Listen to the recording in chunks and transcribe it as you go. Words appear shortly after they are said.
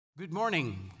Good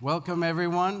morning. Welcome,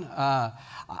 everyone.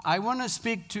 I want to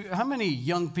speak to, how many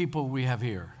young people we have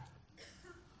here?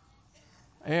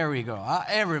 There we go.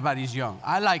 Everybody's young.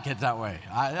 I like it that way.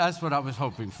 That's what I was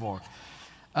hoping for.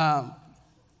 I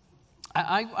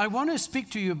want to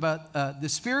speak to you about the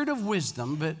spirit of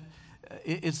wisdom, but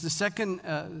it's the second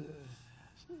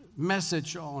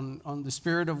message on the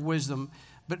spirit of wisdom.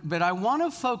 But I want to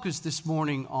focus this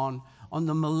morning on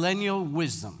the millennial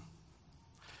wisdom.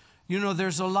 You know,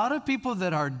 there's a lot of people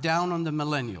that are down on the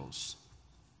millennials.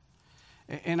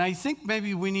 And I think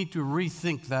maybe we need to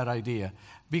rethink that idea.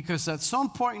 Because at some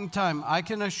point in time, I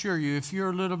can assure you, if you're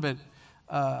a little bit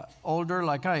older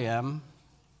like I am,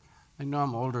 I know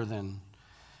I'm older than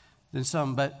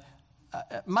some, but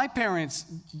my parents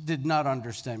did not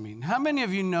understand me. How many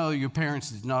of you know your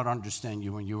parents did not understand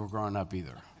you when you were growing up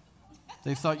either?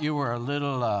 They thought you were a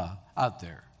little out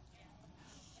there.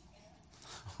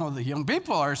 Well, the young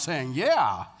people are saying,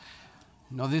 yeah.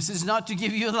 No, this is not to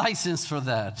give you a license for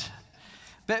that.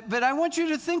 But I want you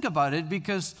to think about it,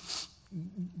 because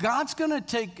God's going to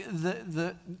take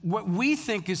what we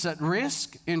think is at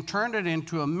risk and turn it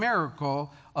into a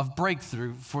miracle of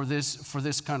breakthrough for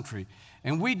this country.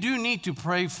 And we do need to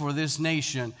pray for this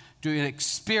nation to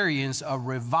experience a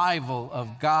revival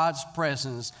of God's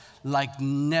presence like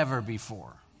never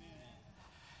before.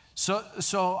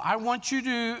 So I want you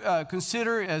to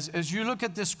consider, as you look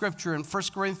at this scripture in 1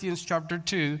 Corinthians chapter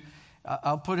 2,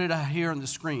 I'll put it out here on the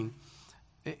screen.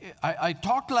 I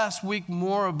talked last week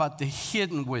more about the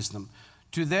hidden wisdom.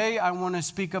 Today I want to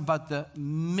speak about the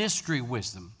mystery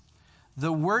wisdom.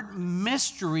 The word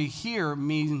mystery here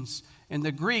means, in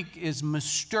the Greek, is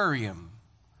mysterium,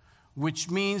 which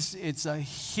means it's a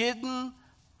hidden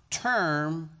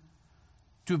term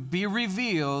to be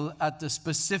revealed at the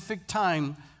specific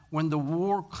time when the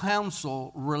War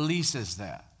Council releases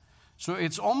that. So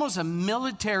it's almost a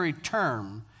military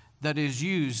term that is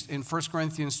used in 1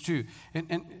 Corinthians 2.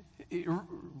 And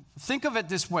think of it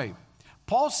this way.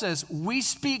 Paul says, we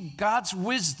speak God's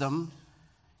wisdom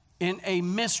in a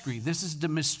mystery. This is the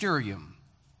mysterium.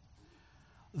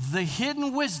 The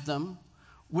hidden wisdom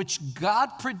which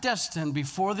God predestined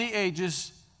before the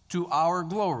ages to our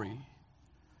glory.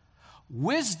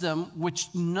 Wisdom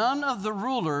which none of the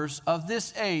rulers of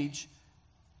this age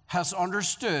has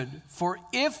understood, for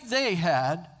if they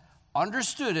had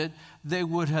understood it, they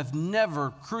would have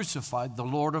never crucified the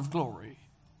Lord of glory.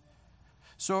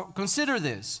 So consider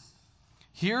this.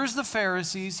 Here's the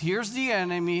Pharisees, here's the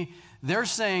enemy. They're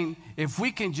saying, if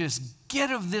we can just get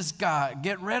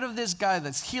rid of this guy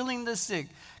that's healing the sick,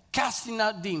 casting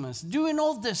out demons, doing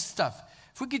all this stuff,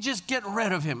 if we could just get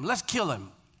rid of him, let's kill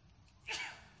him.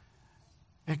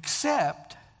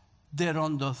 Except that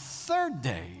on the third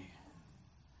day,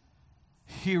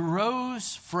 he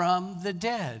rose from the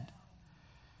dead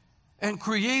and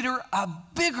created a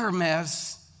bigger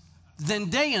mess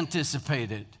than they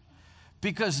anticipated.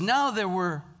 Because now there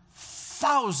were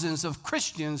thousands of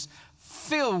Christians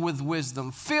filled with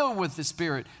wisdom, filled with the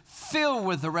Spirit, filled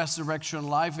with the resurrection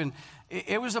life. And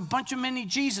it was a bunch of mini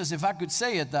Jesus, if I could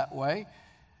say it that way.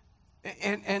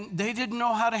 And they didn't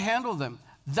know how to handle them.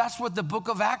 That's what the book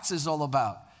of Acts is all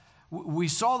about. We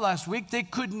saw last week they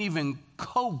couldn't even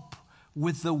cope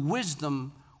with the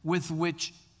wisdom with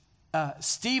which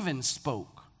Stephen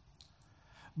spoke.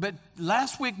 But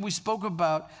last week we spoke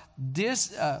about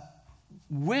this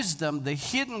wisdom. The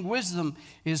hidden wisdom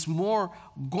is more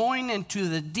going into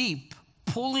the deep,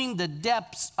 pulling the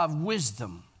depths of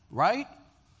wisdom, right?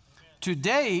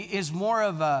 Today is more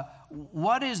of a,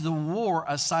 what is the war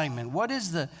assignment? What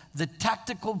is the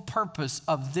tactical purpose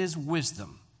of this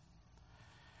wisdom?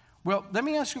 Well, let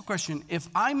me ask you a question. If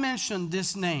I mention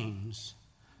these names,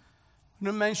 I'm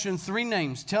going to mention 3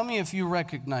 names. Tell me if you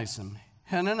recognize them.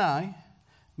 Hananiah,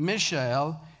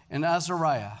 Mishael, and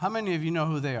Azariah. How many of you know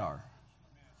who they are?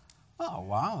 Oh,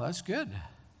 wow, that's good.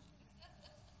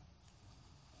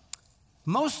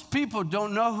 Most people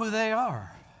don't know who they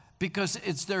are because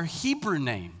it's their Hebrew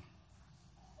name.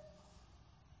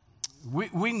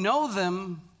 We know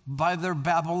them by their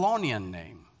Babylonian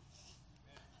name,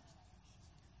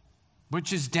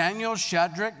 which is Daniel,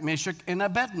 Shadrach, Meshach, and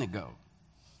Abednego.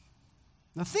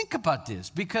 Now think about this,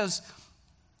 because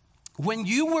when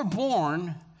you were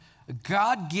born,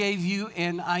 God gave you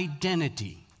an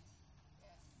identity.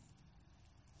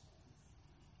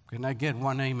 Can I get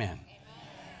one amen?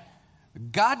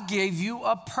 God gave you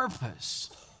a purpose.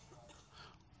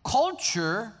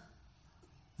 Culture,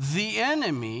 the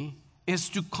enemy, is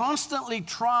to constantly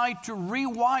try to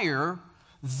rewire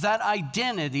that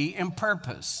identity and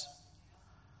purpose.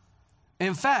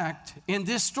 In fact, in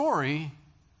this story,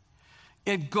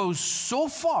 it goes so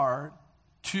far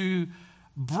to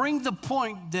bring the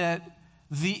point that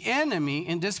the enemy,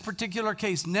 in this particular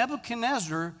case,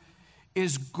 Nebuchadnezzar,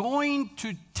 is going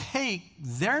to take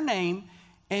their name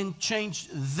and change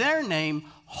their name,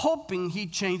 hoping he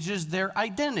changes their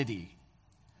identity.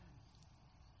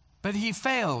 But he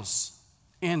fails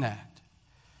in that.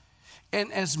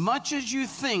 And as much as you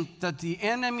think that the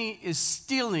enemy is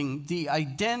stealing the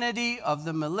identity of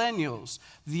the millennials,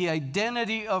 the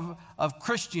identity of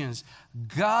Christians,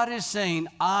 God is saying,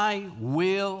 I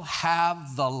will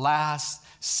have the last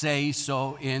say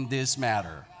so in this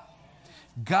matter.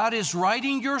 God is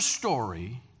writing your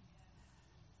story,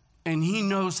 and he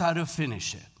knows how to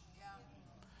finish it.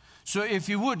 So if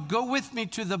you would, go with me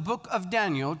to the book of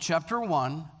Daniel, chapter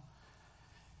 1.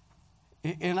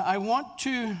 And I want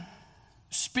to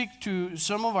speak to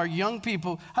some of our young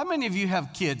people. How many of you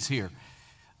have kids here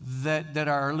that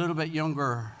are a little bit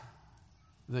younger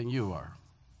than you are?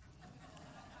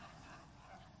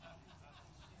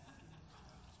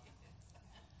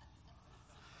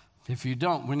 If you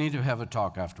don't, we need to have a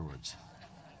talk afterwards.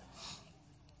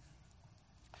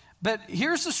 But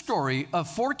here's the story of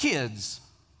 4 kids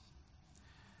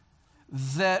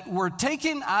that were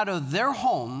taken out of their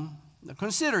home. Now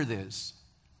consider this.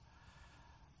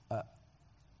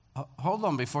 Hold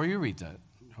on before you read that.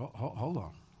 Hold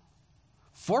on.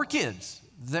 4 kids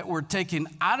that were taken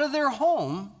out of their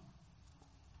home.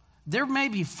 They're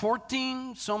maybe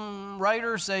 14, some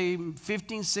writers say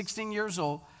 15, 16 years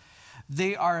old.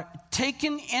 They are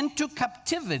taken into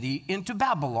captivity into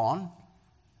Babylon.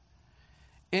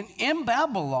 And in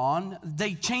Babylon,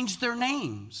 they change their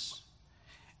names.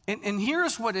 And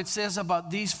here's what it says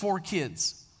about these 4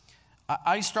 kids.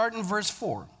 I start in verse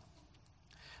 4.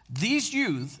 These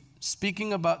youth,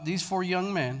 speaking about these 4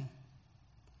 young men,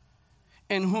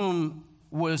 in whom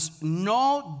was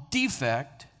no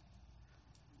defect,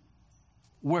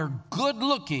 were good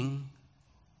looking.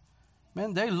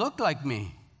 Man, they look like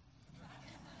me.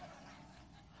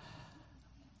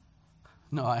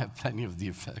 No, I have plenty of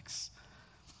defects.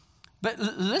 But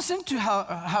listen to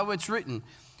how it's written.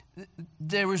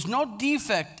 There was no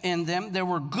defect in them. They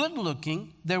were good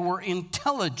looking. They were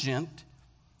intelligent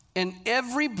in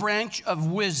every branch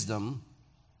of wisdom,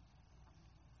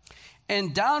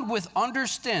 endowed with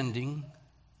understanding,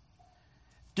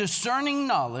 discerning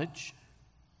knowledge,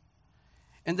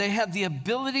 and they had the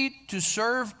ability to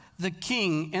serve the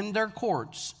king in their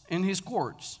courts, in his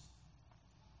courts.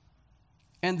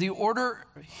 And they order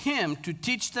him to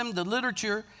teach them the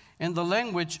literature and the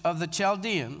language of the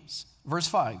Chaldeans. Verse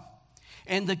 5.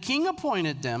 And the king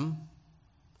appointed them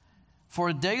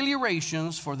for daily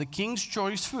rations for the king's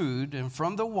choice food and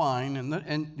from the wine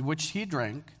and which he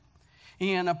drank.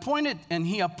 He appointed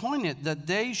that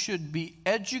they should be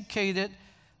educated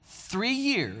 3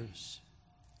 years,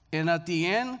 and at the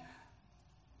end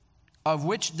of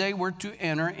which they were to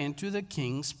enter into the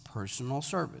king's personal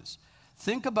service.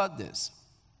 Think about this.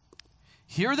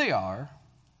 Here they are.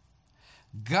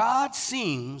 God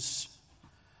seems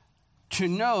to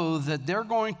know that they're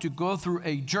going to go through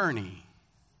a journey.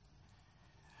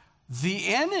 The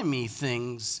enemy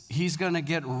thinks he's going to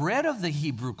get rid of the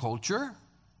Hebrew culture,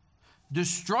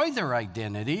 destroy their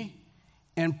identity,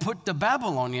 and put the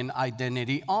Babylonian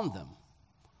identity on them.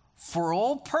 For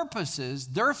all purposes,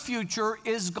 their future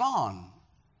is gone.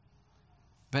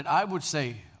 But I would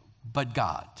say, but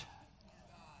God.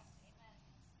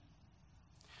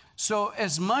 So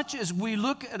as much as we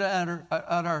look at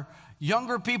our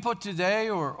younger people today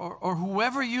or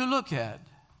whoever you look at,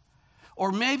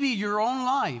 or maybe your own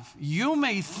life, you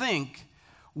may think,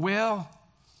 well,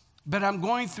 but I'm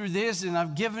going through this and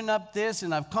I've given up this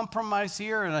and I've compromised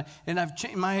here and I've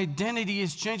changed, my identity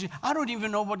is changing. I don't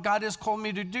even know what God has called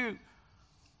me to do.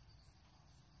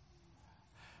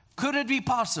 Could it be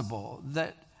possible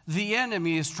that the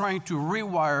enemy is trying to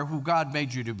rewire who God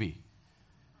made you to be?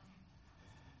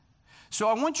 So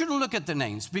I want you to look at the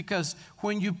names, because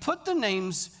when you put the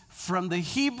names from the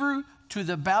Hebrew to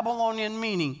the Babylonian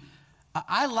meaning,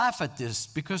 I laugh at this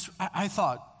because I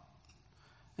thought,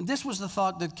 and this was the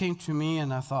thought that came to me,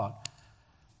 and I thought,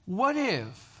 what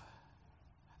if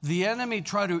the enemy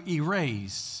tried to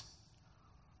erase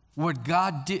what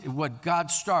God did, what God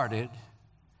started,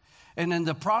 and in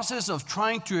the process of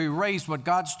trying to erase what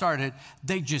God started,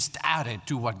 they just added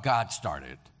to what God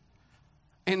started?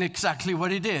 And exactly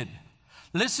what he did.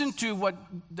 Listen to what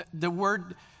the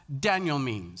word Daniel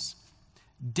means.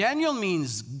 Daniel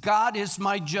means God is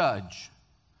my judge.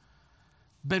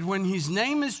 But when his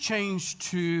name is changed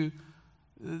to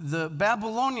the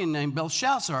Babylonian name,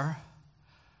 Belshazzar,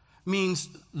 means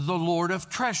the Lord of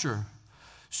treasure.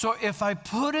 So if I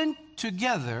put it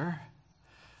together,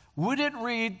 would it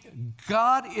read,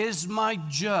 God is my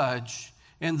judge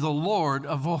and the Lord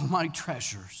of all my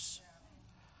treasures?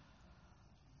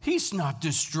 He's not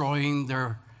destroying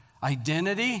their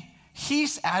identity.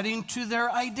 He's adding to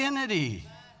their identity.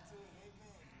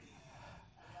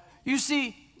 You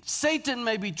see, Satan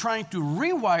may be trying to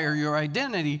rewire your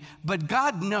identity, but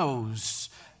God knows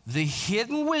the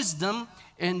hidden wisdom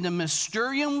and the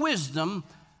mysterious wisdom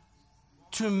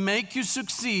to make you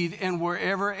succeed in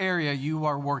wherever area you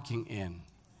are working in.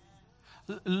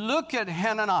 Look at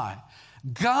Hananiah.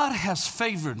 God has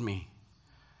favored me.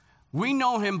 We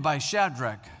know him by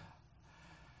Shadrach.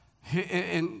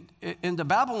 In the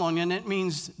Babylonian, it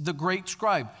means the great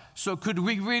scribe. So could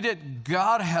we read it,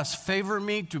 God has favored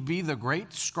me to be the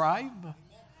great scribe?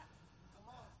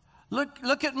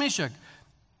 Look at Meshach.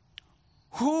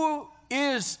 Who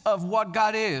is of what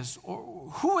God is? Or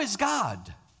who is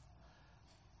God?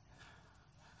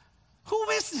 Who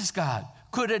is this God?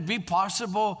 Could it be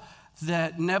possible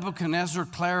that Nebuchadnezzar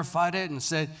clarified it and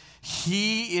said,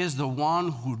 he is the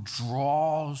one who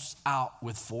draws out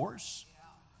with force?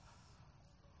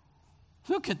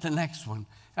 Look at the next one,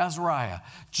 Azariah.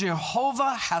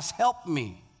 Jehovah has helped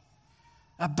me,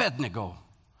 Abednego,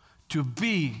 to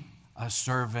be a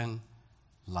servant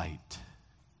light,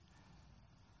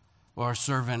 or a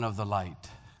servant of the light,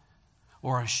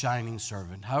 or a shining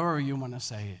servant, however you want to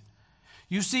say it.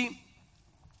 You see,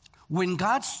 when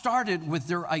God started with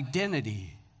their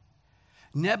identity,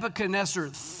 Nebuchadnezzar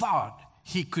thought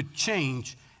he could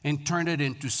change and turn it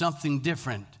into something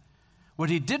different. What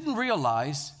he didn't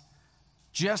realize,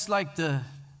 just like the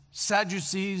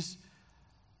Sadducees,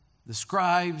 the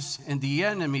scribes, and the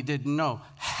enemy didn't know,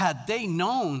 had they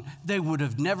known, they would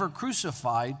have never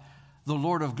crucified the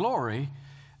Lord of glory.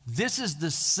 This is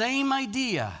the same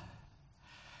idea.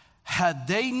 Had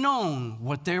they known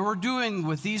what they were doing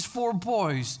with these 4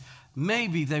 boys,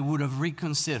 maybe they would have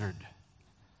reconsidered.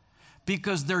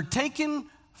 Because they're taken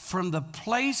from the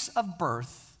place of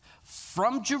birth,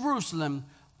 from Jerusalem,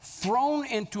 thrown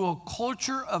into a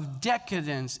culture of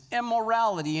decadence,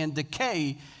 immorality, and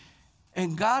decay.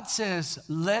 And God says,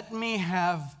 let me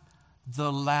have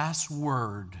the last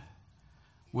word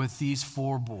with these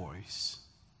 4 boys.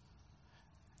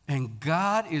 And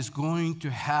God is going to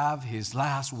have his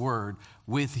last word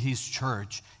with his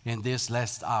church in this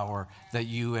last hour that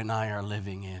you and I are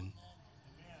living in.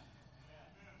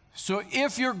 So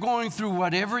if you're going through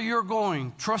whatever you're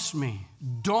going, trust me,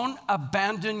 don't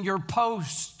abandon your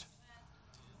post.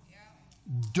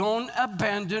 Don't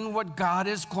abandon what God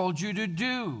has called you to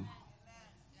do.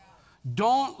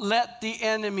 Don't let the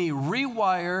enemy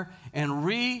rewire and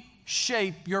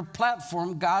reshape your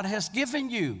platform God has given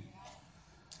you.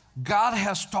 God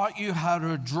has taught you how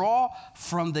to draw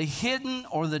from the hidden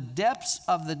or the depths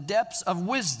of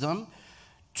wisdom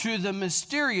to the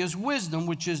mysterious wisdom,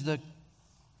 which is the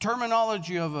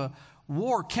terminology of a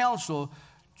war council,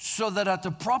 so that at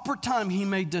the proper time he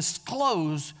may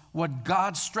disclose what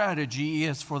God's strategy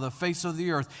is for the face of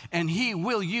the earth. And he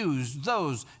will use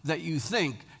those that you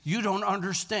think you don't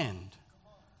understand.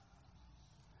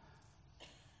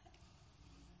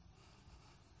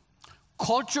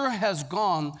 Culture has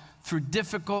gone through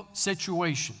difficult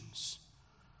situations.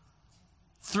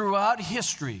 Throughout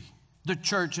history, the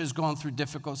church has gone through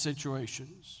difficult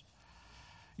situations.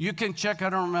 You can check,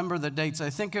 I don't remember the dates. I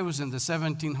think it was in the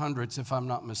 1700s, if I'm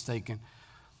not mistaken.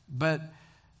 But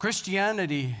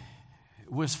Christianity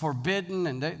was forbidden,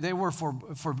 and they were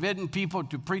forbidden people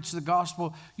to preach the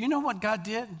gospel. You know what God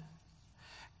did?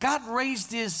 God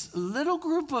raised this little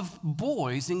group of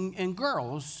boys and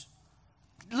girls,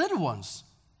 little ones,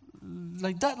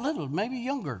 like that little, maybe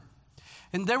younger.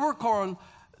 And they were called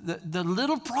the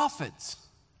little prophets.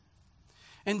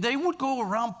 And they would go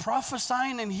around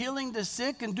prophesying and healing the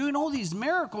sick and doing all these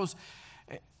miracles.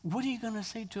 What are you going to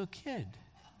say to a kid?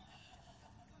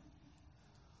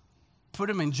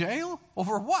 Put him in jail?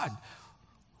 Over what?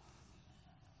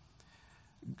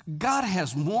 God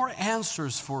has more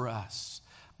answers for us.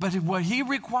 But what he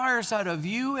requires out of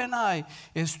you and I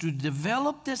is to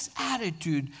develop this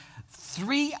attitude,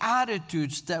 3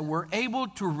 attitudes that were able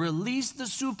to release the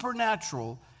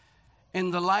supernatural in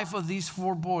the life of these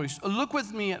 4 boys. Look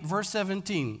with me at verse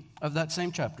 17 of that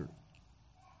same chapter.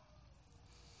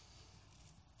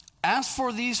 As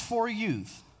for these 4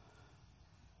 youth,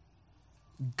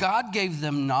 God gave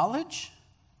them knowledge,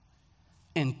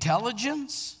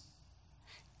 intelligence,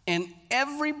 in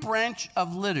every branch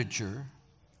of literature,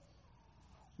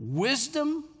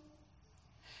 wisdom.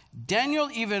 Daniel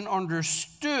even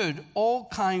understood all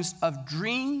kinds of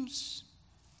dreams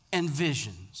and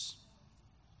visions.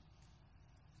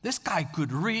 This guy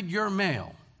could read your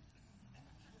mail.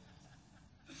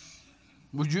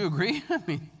 Would you agree? I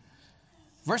mean,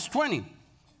 verse 20.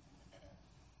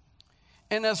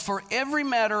 And as for every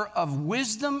matter of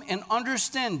wisdom and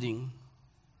understanding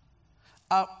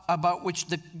about which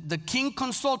the king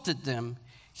consulted them,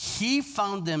 he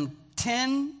found them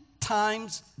 10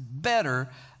 times better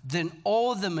than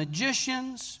all the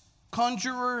magicians,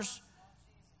 conjurers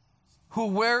who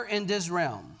were in this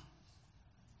realm.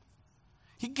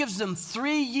 He gives them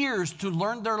 3 years to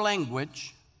learn their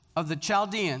language of the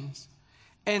Chaldeans,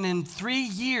 and in 3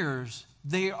 years,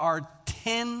 they are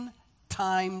 10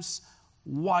 times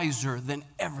wiser than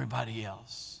everybody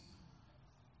else.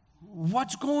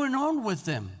 What's going on with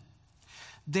them?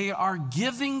 They are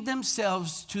giving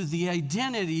themselves to the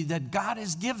identity that God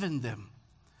has given them.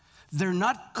 They're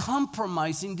not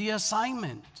compromising the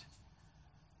assignment.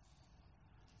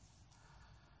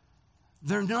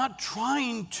 They're not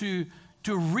trying to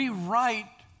rewrite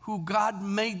who God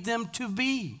made them to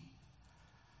be.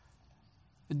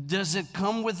 Does it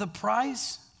come with a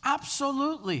price?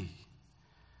 Absolutely.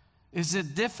 Is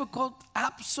it difficult?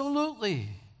 Absolutely.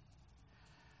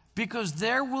 Because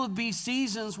there will be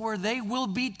seasons where they will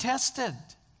be tested.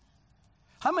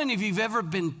 How many of you have ever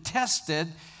been tested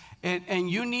and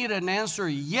you need an answer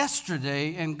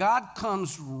yesterday and God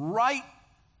comes right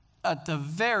at the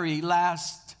very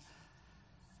last?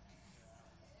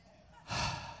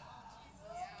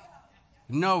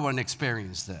 No one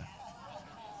experienced that.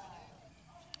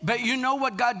 But you know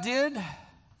what God did?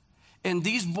 And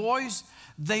these boys,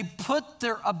 they put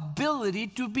their ability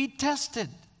to be tested.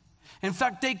 In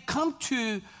fact, they come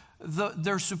to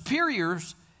their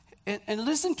superiors and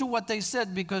listen to what they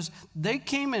said, because they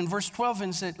came in verse 12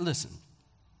 and said, listen,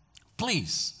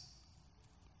 please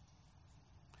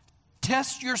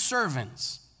test your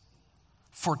servants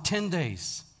for 10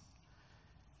 days.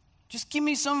 Just give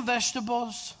me some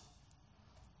vegetables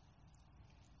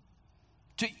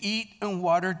to eat and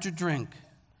water to drink.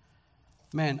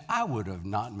 Man, I would have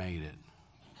not made it.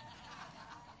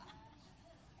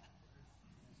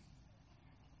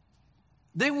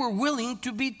 They were willing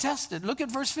to be tested. Look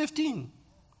at verse 15.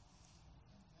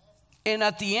 And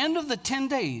at the end of the 10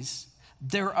 days,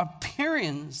 their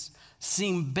appearance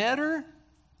seemed better.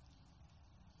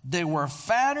 They were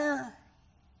fatter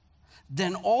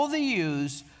than all the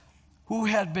youths who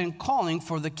had been calling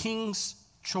for the king's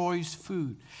choice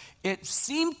food. It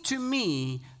seemed to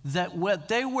me that what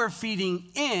they were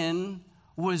feeding in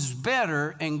was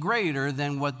better and greater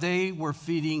than what they were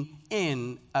feeding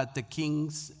in at the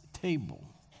king's table.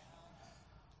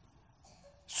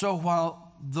 So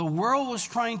while the world was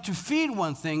trying to feed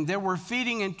one thing, they were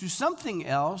feeding into something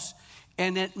else,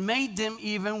 and it made them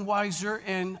even wiser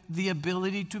in the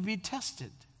ability to be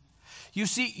tested. You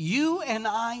see, you and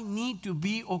I need to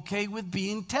be okay with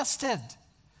being tested.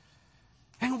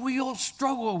 And we all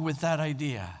struggle with that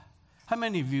idea. How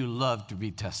many of you love to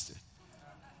be tested?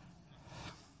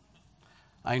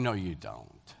 I know you don't.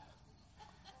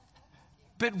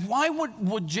 But why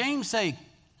would James say,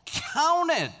 count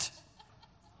it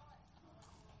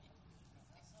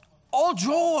all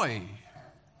joy?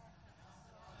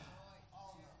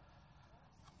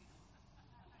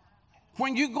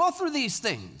 When you go through these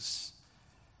things,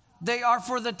 they are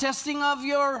for the testing of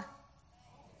your...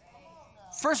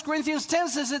 1 Corinthians 10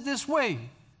 says it this way: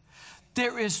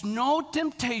 there is no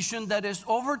temptation that is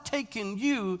overtaken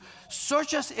you,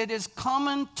 such as it is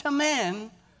common to man.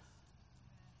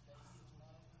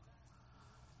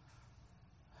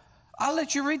 I'll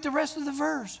let you read the rest of the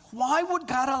verse. Why would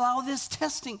God allow this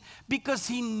testing? Because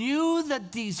he knew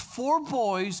that these 4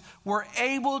 boys were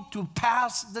able to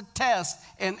pass the test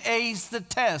and ace the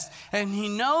test. And he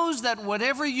knows that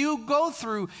whatever you go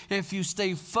through, if you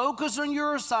stay focused on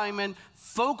your assignment,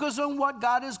 focus on what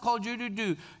God has called you to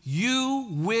do, you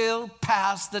will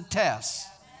pass the test.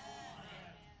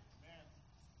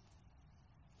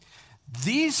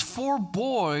 These 4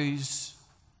 boys,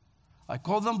 I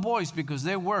call them boys because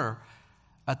they were,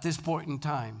 at this point in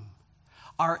time,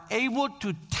 are able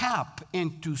to tap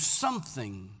into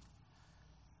something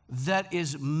that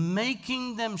is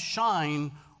making them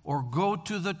shine or go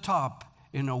to the top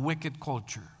in a wicked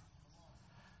culture.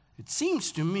 It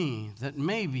seems to me that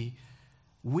maybe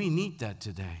we need that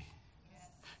today.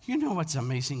 You know what's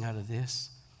amazing out of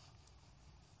this?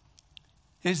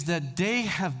 Is that they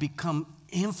have become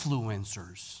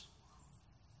influencers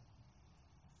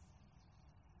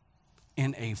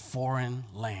in a foreign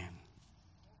land.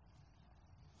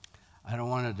 I don't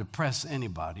want to depress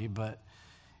anybody, but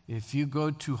if you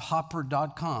go to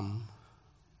hopper.com,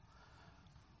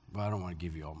 well, I don't want to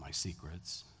give you all my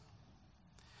secrets,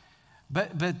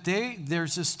 but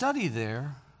there's a study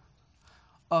there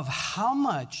of how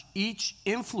much each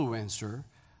influencer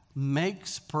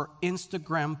makes per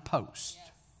Instagram post.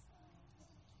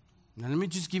 Now, let me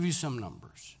just give you some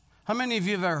numbers. How many of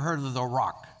you have ever heard of The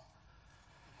Rock?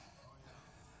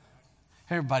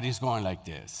 Everybody's going like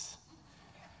this.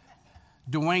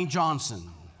 Dwayne Johnson.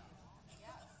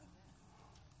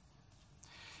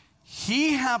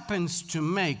 He happens to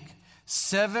make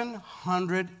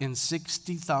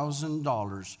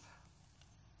 $760,000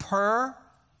 per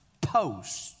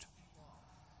post.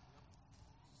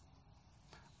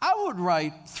 I would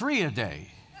write 3 a day.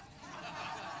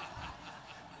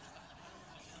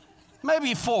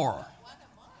 Maybe 4.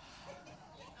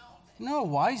 No,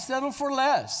 why settle for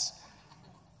less?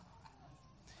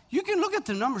 You can look at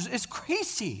the numbers. It's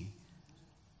crazy.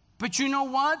 But you know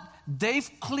what? They've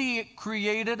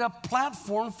created a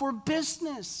platform for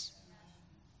business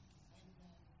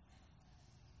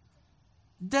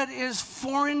that is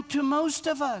foreign to most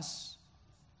of us.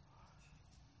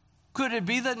 Could it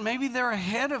be that maybe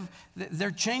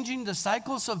they're changing the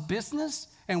cycles of business?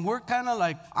 And we're kind of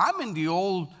like, I'm in the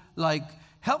old, like,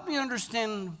 help me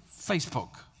understand Facebook.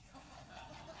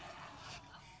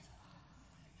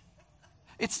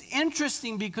 It's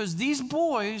interesting because these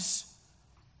boys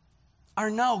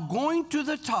are now going to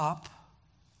the top.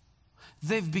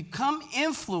 They've become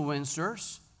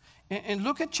influencers. And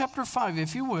look at chapter 5,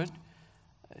 if you would.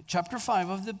 Chapter 5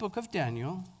 of the book of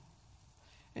Daniel.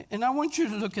 And I want you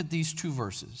to look at these 2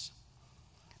 verses.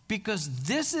 Because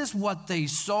this is what they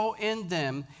saw in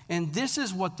them, and this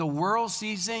is what the world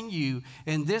sees in you,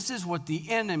 and this is what the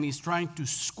enemy is trying to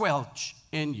squelch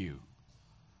in you.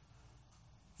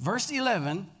 Verse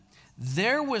 11,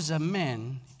 there was a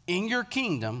man in your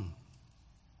kingdom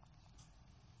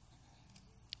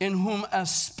in whom a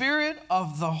spirit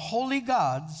of the holy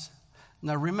gods,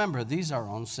 now remember, these are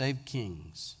unsaved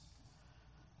kings,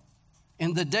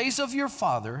 in the days of your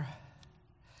father,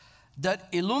 that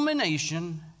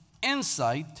illumination,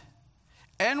 insight,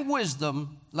 and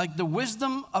wisdom, like the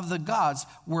wisdom of the gods,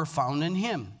 were found in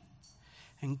him.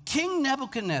 And King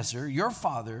Nebuchadnezzar,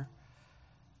 the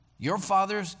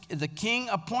king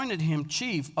appointed him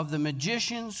chief of the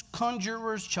magicians,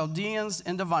 conjurers, Chaldeans,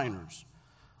 and diviners.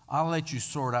 I'll let you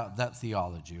sort out that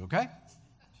theology, okay?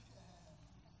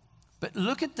 But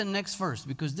look at the next verse,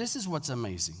 because this is what's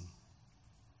amazing.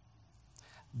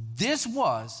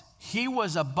 He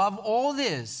was above all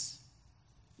this.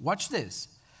 Watch this.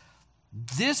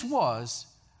 This was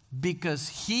because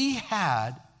he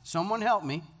had, someone help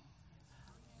me,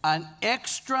 an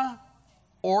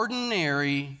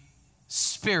extraordinary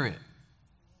spirit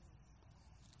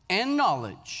and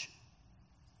knowledge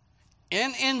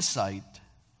and insight,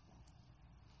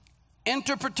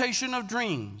 interpretation of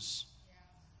dreams,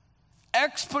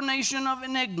 explanation of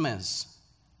enigmas,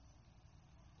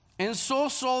 and so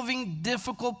solving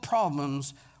difficult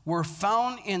problems were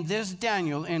found in this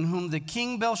Daniel, in whom the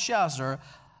king Belshazzar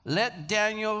let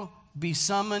Daniel be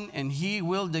summoned, and he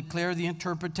will declare the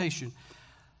interpretation.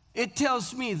 It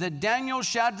tells me that Daniel,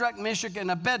 Shadrach, Meshach, and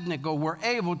Abednego were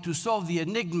able to solve the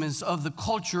enigmas of the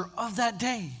culture of that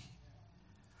day.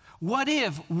 What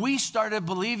if we started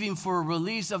believing for a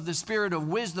release of the spirit of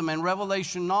wisdom and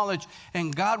revelation knowledge,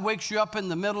 and God wakes you up in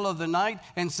the middle of the night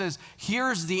and says,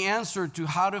 here's the answer to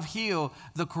how to heal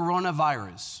the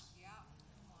coronavirus? Yeah.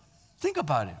 Think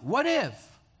about it. What if?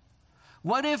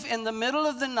 What if in the middle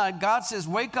of the night, God says,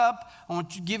 wake up, I want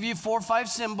to give you 4 or 5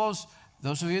 symbols,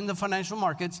 those of you in the financial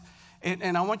markets,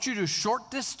 and I want you to short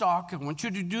this stock, I want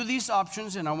you to do these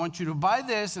options, and I want you to buy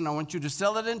this, and I want you to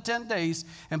sell it in 10 days.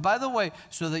 And by the way,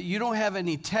 so that you don't have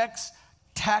any tax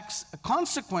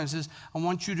consequences, I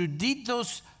want you to deed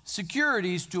those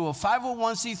securities to a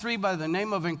 501c3 by the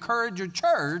name of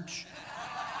Encouragerchurch.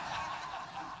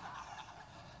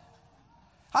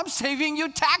 I'm saving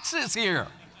you taxes here.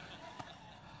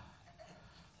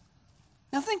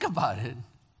 Now think about it.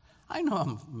 I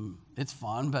know it's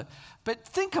fun, but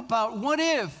think about what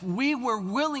if we were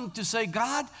willing to say,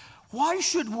 God, why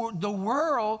should the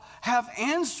world have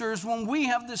answers when we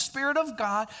have the Spirit of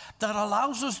God that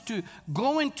allows us to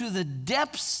go into the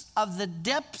depths of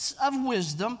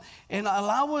wisdom and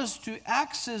allow us to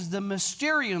access the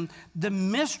mysterium, the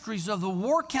mysteries of the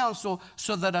war council,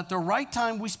 so that at the right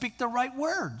time we speak the right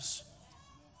words?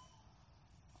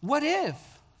 What if?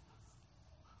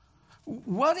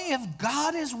 What if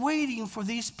God is waiting for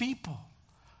these people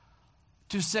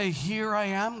to say, here I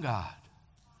am, God?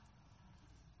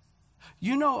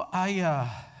 You know, I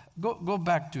go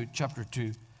back to chapter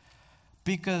 2,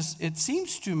 because it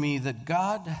seems to me that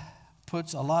God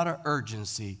puts a lot of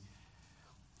urgency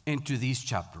into these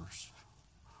chapters.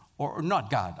 Or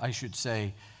not God, I should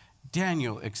say,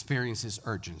 Daniel experiences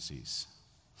urgencies.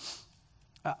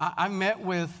 I met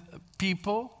with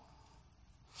people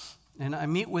and I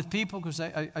meet with people because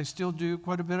I still do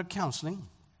quite a bit of counseling.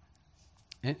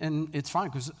 And it's fine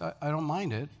because I don't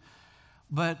mind it.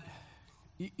 But,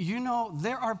 you know,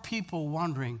 there are people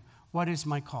wondering, what is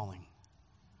my calling?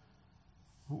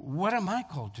 What am I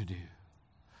called to do?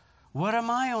 What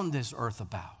am I on this earth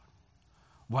about?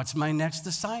 What's my next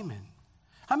assignment?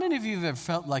 How many of you have ever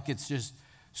felt like it's just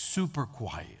super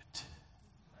quiet?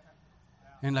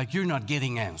 And like you're not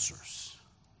getting answers?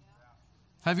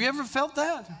 Have you ever felt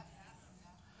that?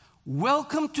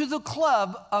 Welcome to the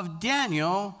club of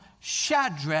Daniel,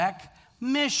 Shadrach,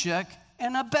 Meshach,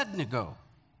 and Abednego.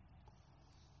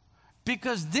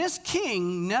 Because this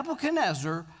king,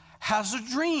 Nebuchadnezzar, has a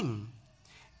dream.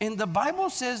 And the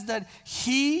Bible says that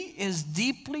he is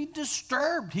deeply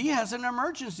disturbed. He has an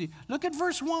emergency. Look at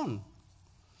verse 1.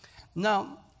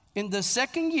 Now, in the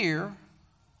second year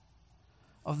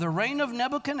of the reign of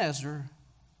Nebuchadnezzar,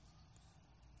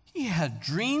 he had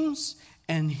dreams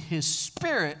and his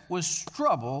spirit was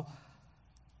troubled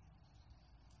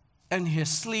and his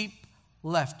sleep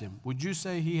left him. Would you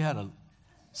say he had a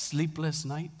sleepless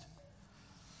night?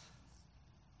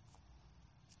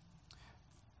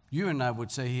 You and I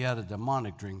would say he had a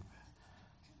demonic dream.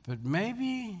 But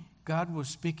maybe God was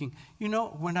speaking. You know,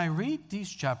 when I read these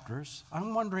chapters,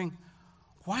 I'm wondering,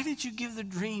 why did you give the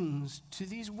dreams to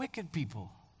these wicked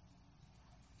people?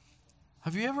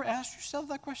 Have you ever asked yourself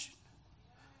that question?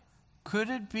 Could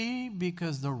it be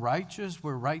because the righteous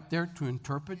were right there to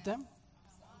interpret them?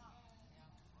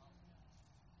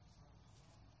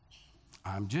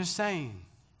 I'm just saying,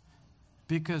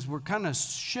 because we're kind of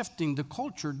shifting the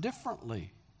culture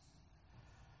differently.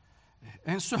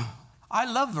 And so, I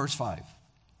love verse 5.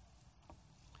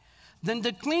 Then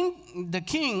the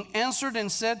king answered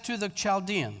and said to the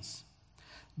Chaldeans,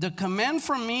 the command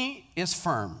from me is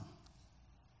firm.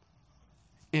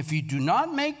 If you do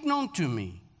not make known to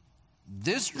me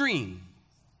this dream,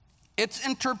 its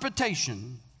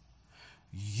interpretation,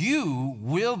 you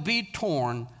will be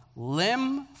torn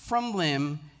limb from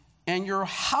limb, and your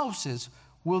houses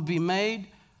will be made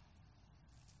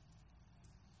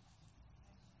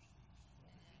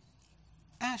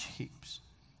ash heaps.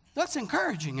 That's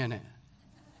encouraging, isn't it?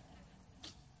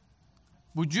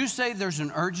 Would you say there's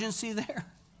an urgency there?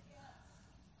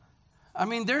 I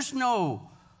mean, there's no,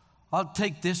 I'll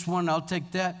take this one, I'll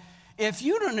take that. If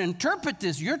you don't interpret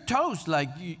this, you're toast, like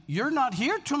you're not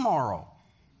here tomorrow.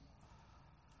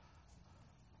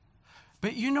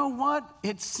 But you know what?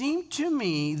 It seemed to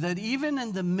me that even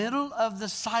in the middle of the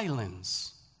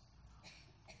silence,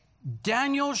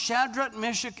 Daniel, Shadrach,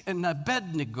 Meshach, and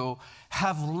Abednego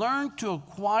have learned to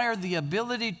acquire the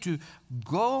ability to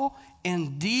go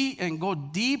go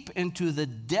deep into the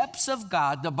depths of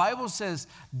God. The Bible says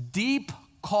deep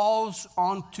calls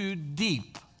onto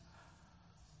deep.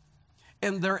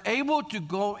 And they're able to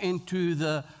go into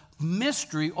the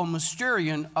mystery or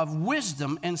mysterion of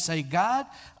wisdom and say, God,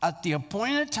 at the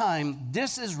appointed time,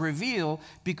 this is revealed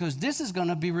because this is going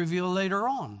to be revealed later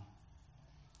on.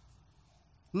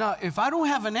 Now, if I don't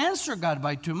have an answer, God,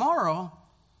 by tomorrow,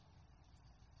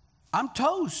 I'm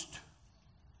toast.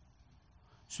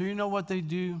 So you know what they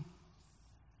do?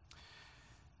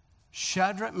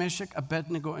 Shadrach, Meshach,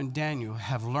 Abednego, and Daniel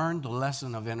have learned the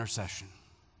lesson of intercession.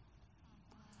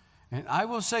 And I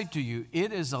will say to you,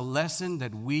 it is a lesson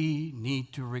that we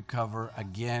need to recover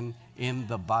again in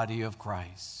the body of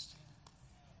Christ.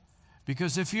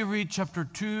 Because if you read chapter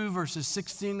 2, verses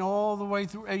 16 all the way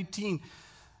through 18,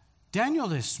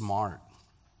 Daniel is smart.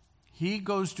 He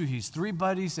goes to his three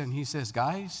buddies and he says,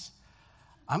 guys,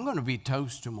 I'm going to be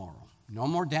toast tomorrow. No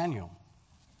more Daniel.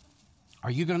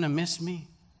 Are you going to miss me?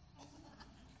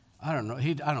 I don't know.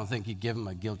 I don't think he'd give him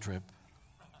a guilt trip.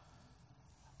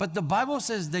 But the Bible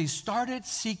says they started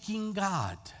seeking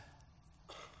God.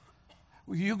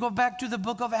 You go back to the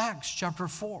book of Acts, chapter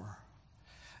 4.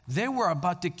 They were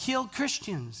about to kill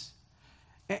Christians.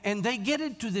 And they get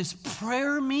into this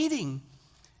prayer meeting.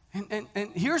 And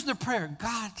here's the prayer.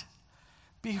 God,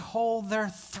 behold, they're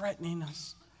threatening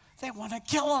us. They want to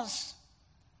kill us.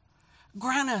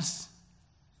 Grant us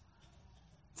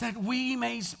that we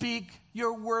may speak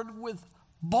your word with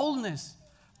boldness.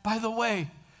 By the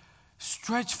way,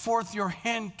 stretch forth your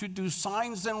hand to do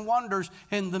signs and wonders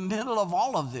in the middle of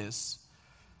all of this.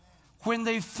 When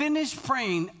they finished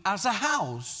praying as a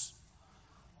house,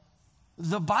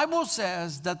 the Bible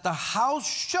says that the house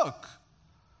shook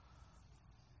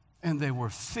and they were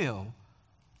filled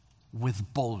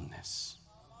with boldness.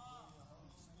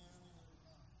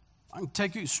 I can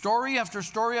take you story after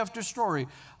story after story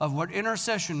of what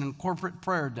intercession and corporate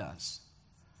prayer does.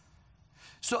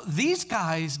 So these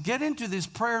guys get into this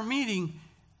prayer meeting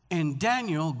and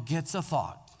Daniel gets a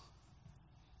thought.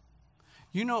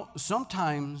 You know,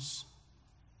 sometimes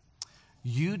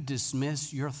you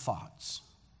dismiss your thoughts.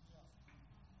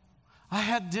 I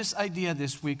had this idea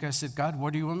this week. I said, God,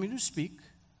 what do you want me to speak?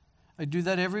 I do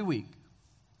that every week.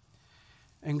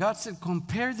 And God said,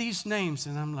 compare these names.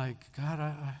 And I'm like, God,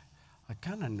 I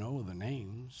kind of know the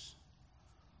names.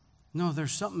 No,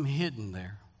 there's something hidden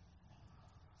there.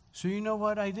 So you know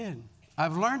what I did?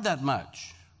 I've learned that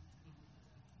much.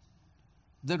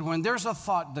 That when there's a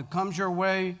thought that comes your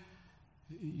way,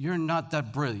 you're not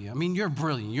that brilliant. I mean, you're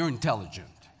brilliant. You're intelligent.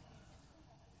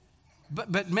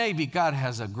 But maybe God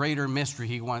has a greater mystery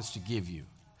he wants to give you.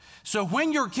 So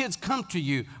when your kids come to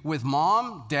you with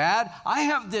Mom, Dad, I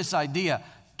have this idea.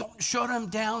 Don't shut them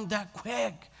down that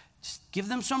quick. Just give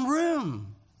them some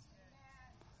room.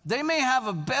 They may have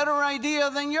a better idea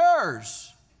than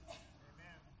yours.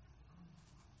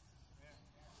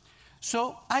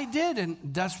 So I did, and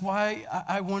that's why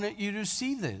I wanted you to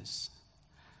see this.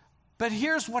 But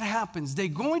here's what happens. They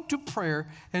go into prayer,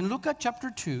 and look at chapter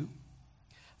 2.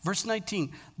 Verse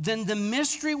 19, then the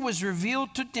mystery was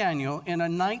revealed to Daniel in a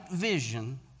night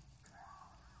vision.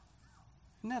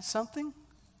 Isn't that something?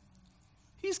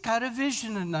 He's got a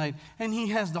vision at night, and he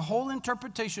has the whole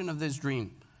interpretation of this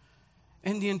dream.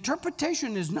 And the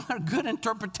interpretation is not a good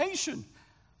interpretation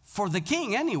for the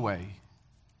king anyway.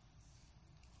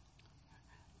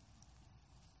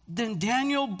 Then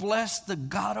Daniel blessed the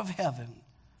God of heaven.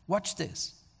 Watch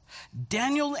this.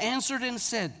 Daniel answered and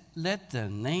said, let the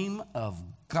name of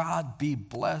God be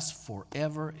blessed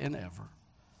forever and ever.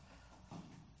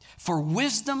 For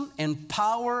wisdom and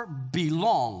power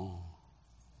belong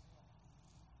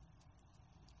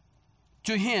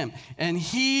to him. And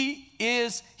he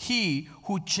is he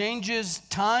who changes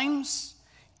times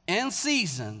and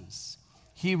seasons.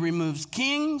 He removes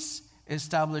kings,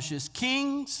 establishes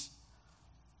kings.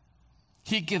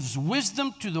 He gives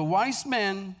wisdom to the wise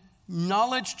men,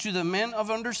 knowledge to the men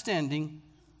of understanding.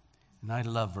 And I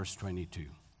love verse 22.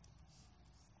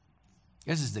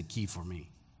 This is the key for me.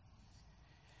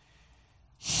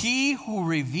 He who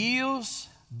reveals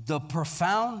the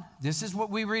profound, this is what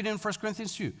we read in 1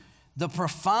 Corinthians 2, the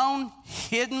profound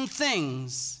hidden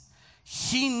things,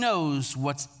 he knows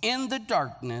what's in the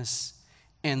darkness,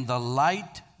 and the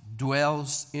light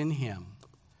dwells in him.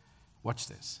 Watch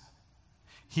this.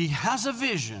 He has a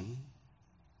vision,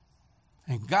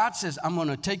 and God says, I'm going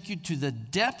to take you to the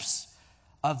depths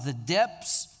of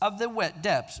the wet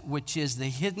depths, which is the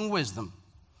hidden wisdom.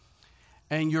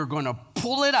 And you're going to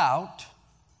pull it out,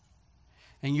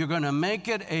 and you're going to make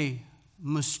it a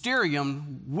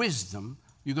mysterium wisdom.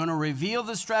 You're going to reveal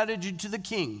the strategy to the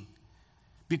king,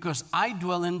 because I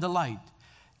dwell in the light.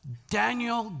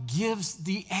 Daniel gives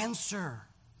the answer,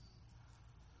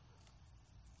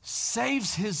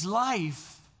 saves his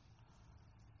life.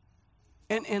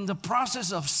 And in the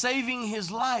process of saving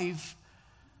his life,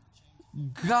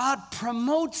 God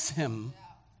promotes him,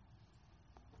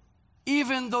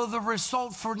 even though the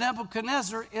result for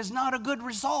Nebuchadnezzar is not a good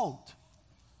result.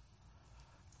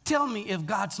 Tell me if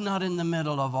God's not in the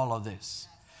middle of all of this.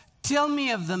 Tell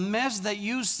me if the mess that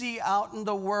you see out in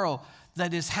the world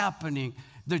that is happening,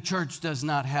 the church does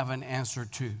not have an answer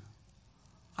to.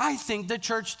 I think the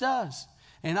church does.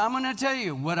 And I'm going to tell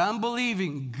you what I'm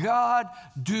believing. God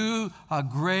do a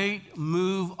great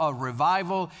move of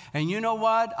revival. And you know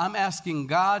what? I'm asking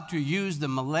God to use the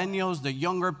millennials, the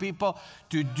younger people,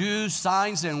 to do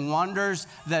signs and wonders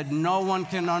that no one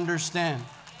can understand.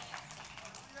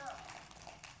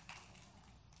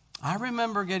 I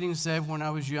remember getting saved when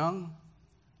I was young.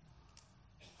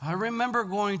 I remember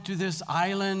going to this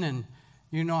island, and,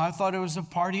 I thought it was a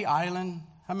party island.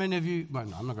 How many of you? Well,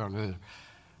 no, I'm not going to do that.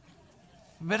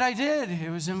 But I did. It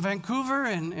was in Vancouver,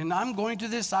 and I'm going to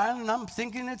this island, and I'm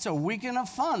thinking it's a weekend of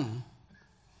fun.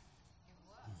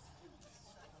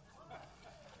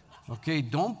 Okay,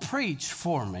 don't preach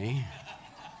for me.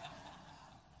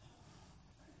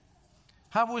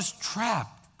 I was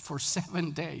trapped for 7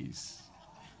 days.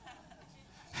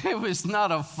 It was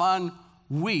not a fun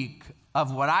week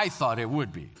of what I thought it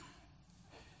would be.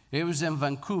 It was in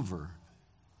Vancouver.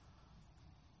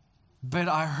 But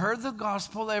I heard the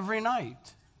gospel every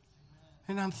night.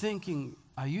 And I'm thinking,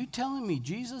 are you telling me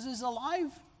Jesus is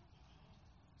alive?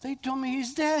 They told me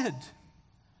he's dead.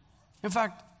 In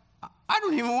fact, I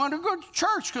don't even want to go to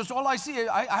church because all I see,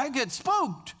 I get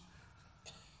spooked.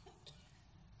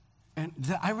 And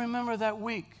I remember that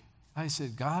week, I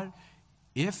said, God,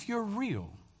 if you're real,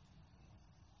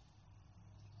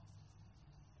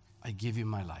 I give you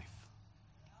my life.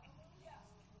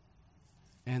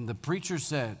 And the preacher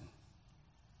said,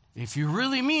 if you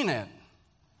really mean it,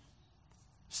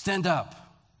 stand up.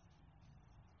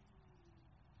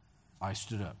 I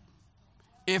stood up.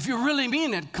 If you really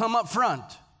mean it, come up front.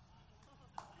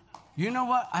 You know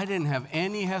what? I didn't have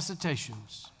any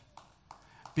hesitations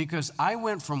because I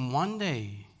went from one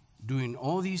day doing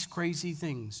all these crazy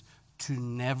things to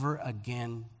never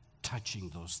again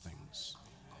touching those things.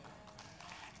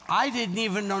 I didn't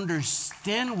even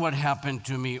understand what happened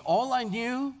to me. All I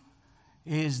knew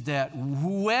is that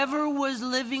whoever was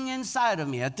living inside of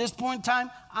me at this point in time,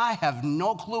 I have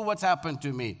no clue what's happened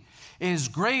to me, is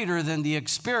greater than the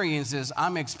experiences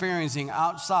I'm experiencing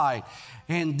outside.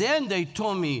 And then they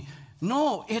told me,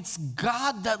 no, it's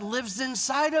God that lives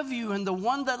inside of you, and the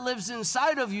one that lives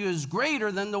inside of you is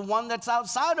greater than the one that's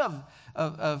outside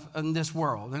of in this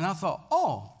world. And I thought,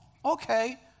 oh,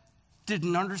 okay,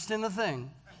 didn't understand a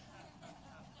thing.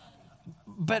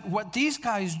 But what these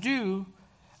guys do,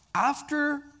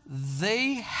 after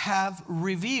they have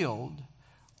revealed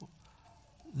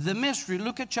the mystery,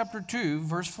 look at chapter 2,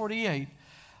 verse 48.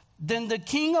 Then the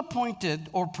king appointed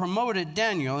or promoted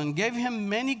Daniel and gave him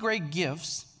many great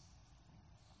gifts,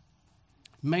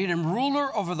 made him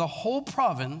ruler over the whole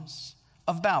province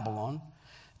of Babylon,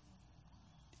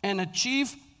 and a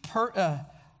chief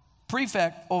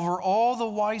prefect over all the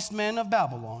wise men of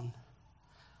Babylon.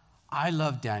 I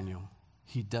love Daniel.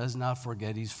 He does not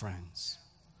forget his friends.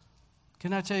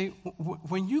 Can I tell you,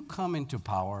 when you come into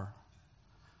power,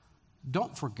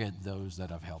 don't forget those that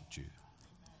have helped you.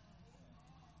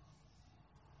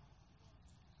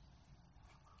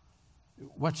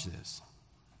 Watch this.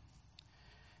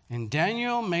 And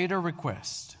Daniel made a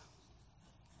request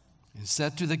and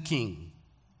said to the king,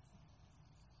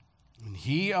 and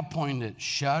he appointed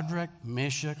Shadrach,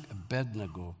 Meshach,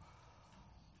 Abednego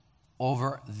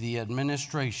over the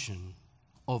administration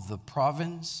of the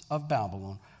province of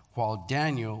Babylon, while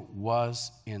Daniel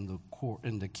was in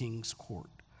the king's court.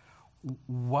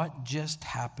 What just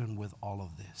happened with all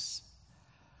of this?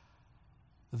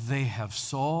 They have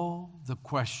solved the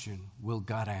question, will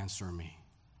God answer me?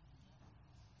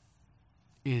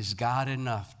 Is God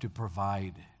enough to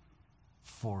provide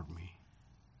for me?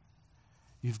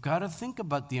 You've got to think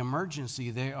about the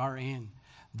emergency they are in.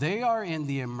 They are in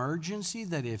the emergency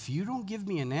that if you don't give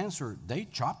me an answer, they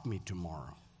chop me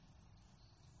tomorrow.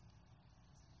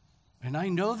 And I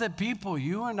know that people,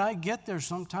 you and I get there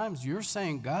sometimes. You're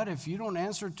saying, God, if you don't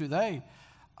answer today,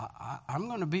 I'm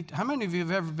going to be. How many of you have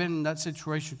ever been in that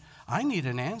situation? I need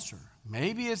an answer.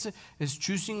 Maybe it's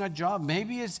choosing a job.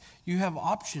 Maybe it's you have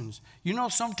options. You know,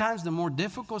 sometimes the more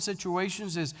difficult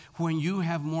situations is when you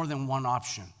have more than one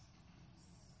option.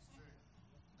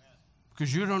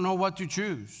 Because you don't know what to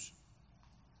choose.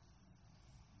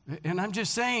 And I'm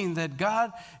just saying that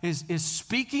God is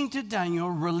speaking to Daniel,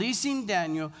 releasing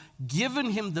Daniel,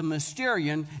 giving him the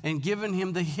mysterion, and giving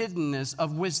him the hiddenness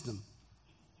of wisdom.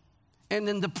 And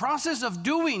in the process of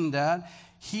doing that,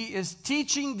 he is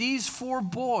teaching these 4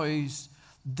 boys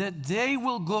that they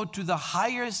will go to the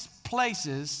highest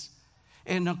places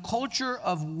in a culture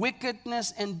of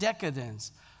wickedness and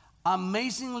decadence.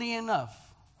 Amazingly enough,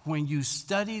 when you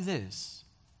study this,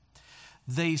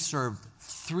 they served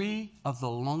 3 of the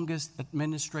longest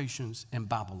administrations in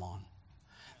Babylon.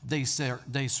 They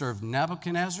served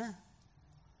Nebuchadnezzar,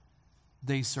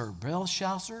 they served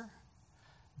Belshazzar,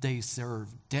 they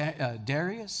served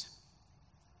Darius.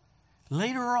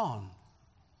 Later on,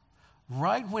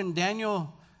 right when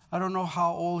Daniel, I don't know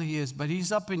how old he is, but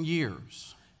he's up in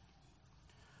years.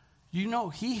 You know,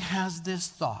 he has this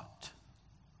thought.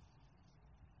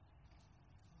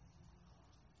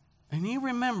 And he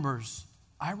remembers,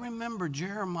 I remember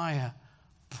Jeremiah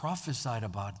prophesied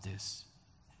about this.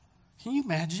 Can you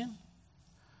imagine?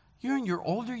 You're in your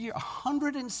older year,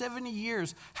 170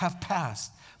 years have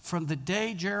passed from the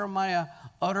day Jeremiah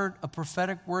uttered a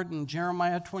prophetic word in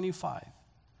Jeremiah 25.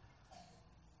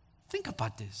 Think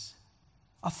about this.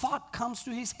 A thought comes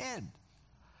to his head.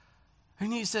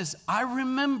 And he says, I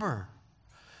remember.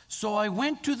 So I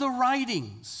went to the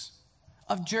writings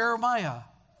of Jeremiah.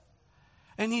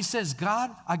 And he says,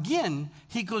 God, again,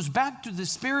 he goes back to the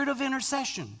spirit of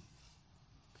intercession.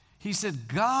 He said,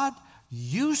 God,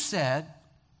 you said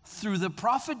through the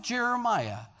prophet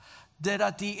Jeremiah that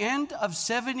at the end of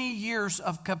 70 years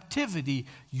of captivity,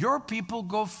 your people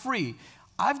go free.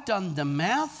 I've done the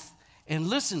math, and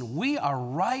listen, we are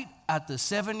right at the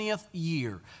 70th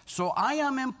year. So I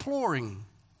am imploring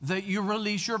that you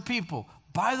release your people.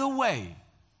 By the way,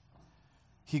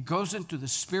 he goes into the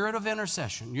spirit of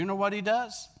intercession. You know what he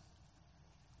does?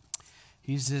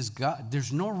 He says, God,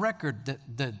 there's no record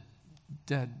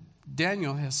that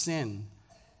Daniel has sinned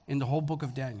in the whole book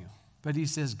of Daniel. But he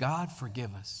says, God,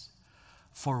 forgive us,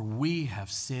 for we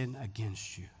have sinned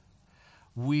against you.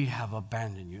 We have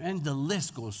abandoned you. And the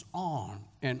list goes on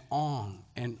and on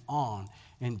and on.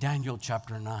 in Daniel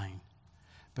chapter 9.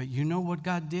 But you know what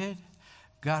God did?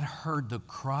 God heard the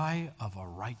cry of a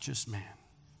righteous man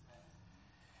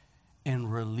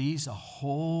and released a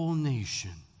whole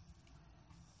nation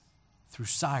through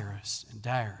Cyrus and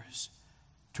Darius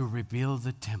to rebuild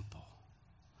the temple.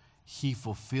 He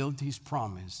fulfilled his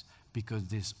promise because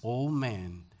this old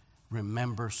man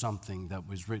remembers something that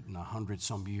was written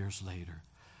 100-some years later.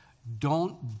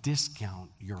 Don't discount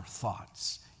your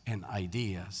thoughts and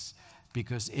ideas,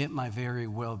 because it might very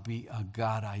well be a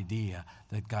God idea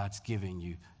that God's giving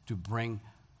you to bring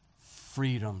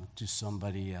freedom to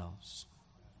somebody else.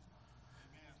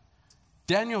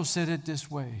 Daniel said it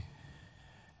this way: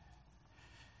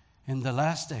 in the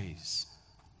last days,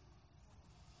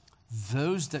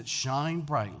 those that shine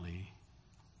brightly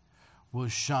will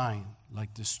shine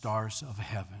like the stars of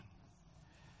heaven,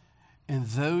 and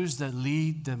those that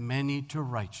lead the many to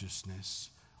righteousness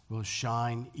will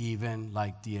shine even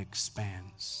like the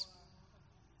expanse.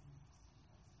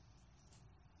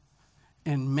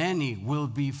 And many will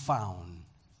be found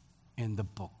in the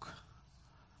book.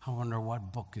 I wonder,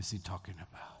 what book is he talking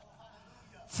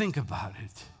about? Think about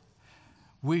it.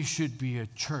 We should be a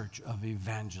church of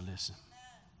evangelism.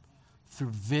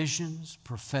 Through visions,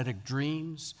 prophetic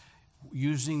dreams,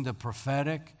 using the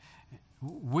prophetic.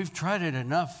 We've tried it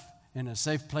enough in a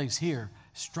safe place here.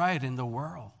 Let's try it in the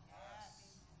world.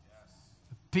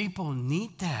 People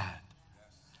need that.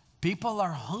 People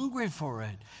are hungry for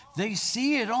it. They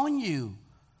see it on you.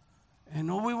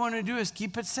 And all we want to do is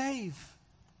keep it safe.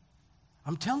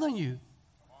 I'm telling you,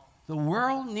 the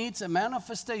world needs a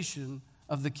manifestation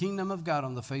of the kingdom of God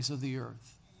on the face of the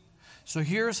earth. So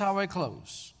here's how I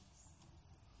close.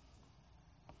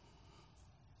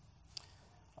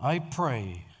 I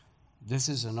pray, this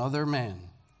is another man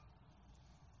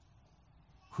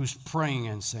who's praying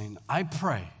and saying, I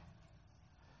pray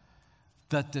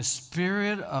that the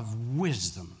spirit of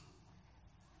wisdom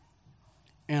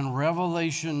and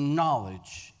revelation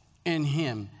knowledge in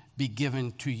him be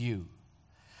given to you.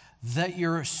 That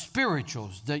your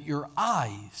spirituals, that your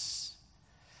eyes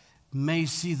may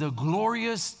see the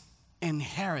glorious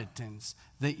inheritance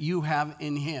that you have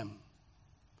in him.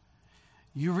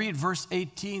 You read verse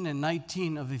 18 and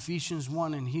 19 of Ephesians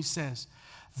 1, and he says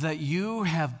that you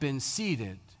have been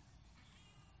seated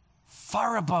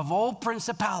far above all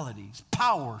principalities,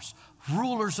 powers,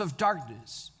 rulers of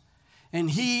darkness.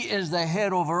 And he is the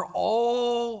head over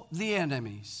all the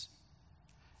enemies.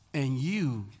 And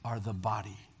you are the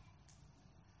body.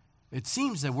 It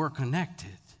seems that we're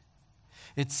connected.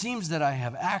 It seems that I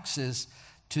have access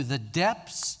to the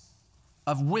depths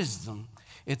of wisdom.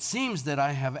 It seems that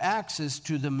I have access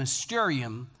to the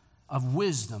mysterium of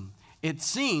wisdom. It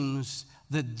seems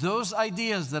that those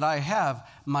ideas that I have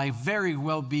might very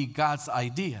well be God's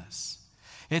ideas.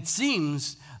 It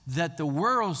seems that the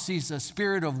world sees a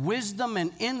spirit of wisdom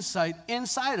and insight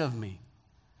inside of me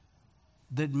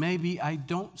that maybe I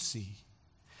don't see,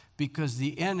 because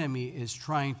the enemy is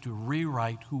trying to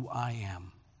rewrite who I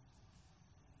am.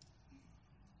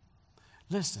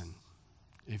 Listen,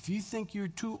 if you think you're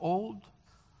too old,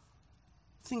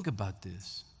 think about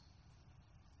this.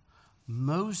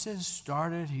 Moses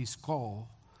started his call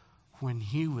when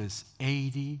he was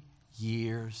 80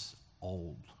 years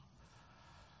old.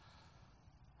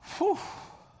 Whew.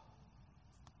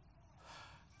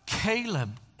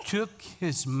 Caleb took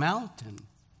his mountain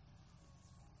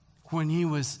when he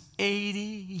was 80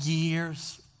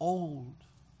 years old.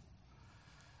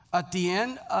 At the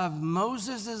end of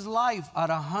Moses' life, at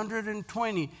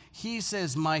 120, he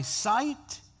says, my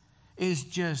sight is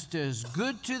just as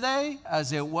good today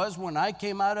as it was when I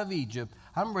came out of Egypt.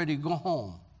 I'm ready to go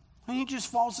home. And he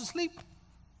just falls asleep.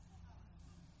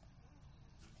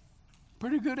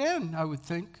 Pretty good end, I would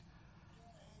think.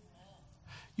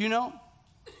 You know,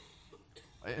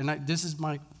 and this is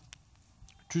my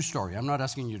true story. I'm not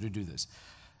asking you to do this.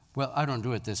 Well, I don't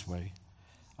do it this way.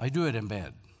 I do it in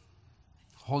bed,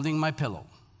 holding my pillow,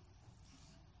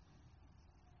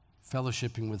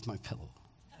 fellowshipping with my pillow.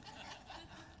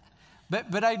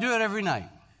 But I do it every night.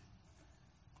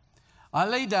 I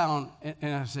lay down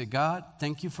and I say, God,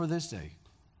 thank you for this day.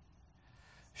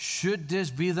 Should this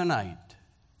be the night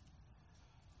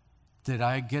that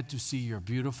I get to see your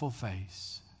beautiful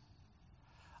face,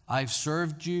 I've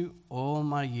served you all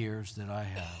my years that I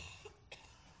have.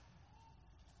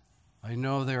 I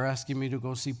know they're asking me to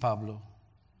go see Pablo.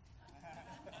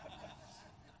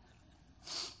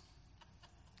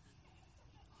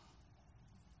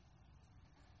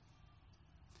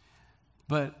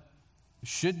 But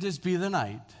should this be the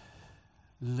night,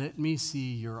 let me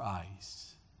see your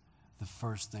eyes, the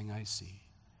first thing I see.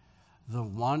 The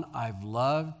one I've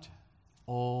loved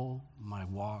all my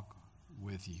walk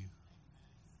with you.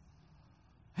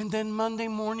 And then Monday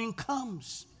morning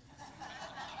comes.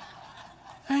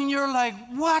 And you're like,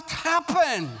 what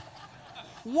happened?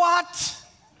 What?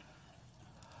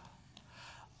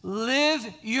 Live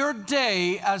your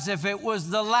day as if it was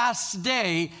the last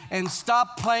day and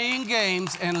stop playing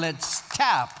games and let's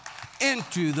tap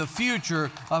into the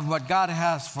future of what God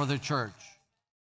has for the church.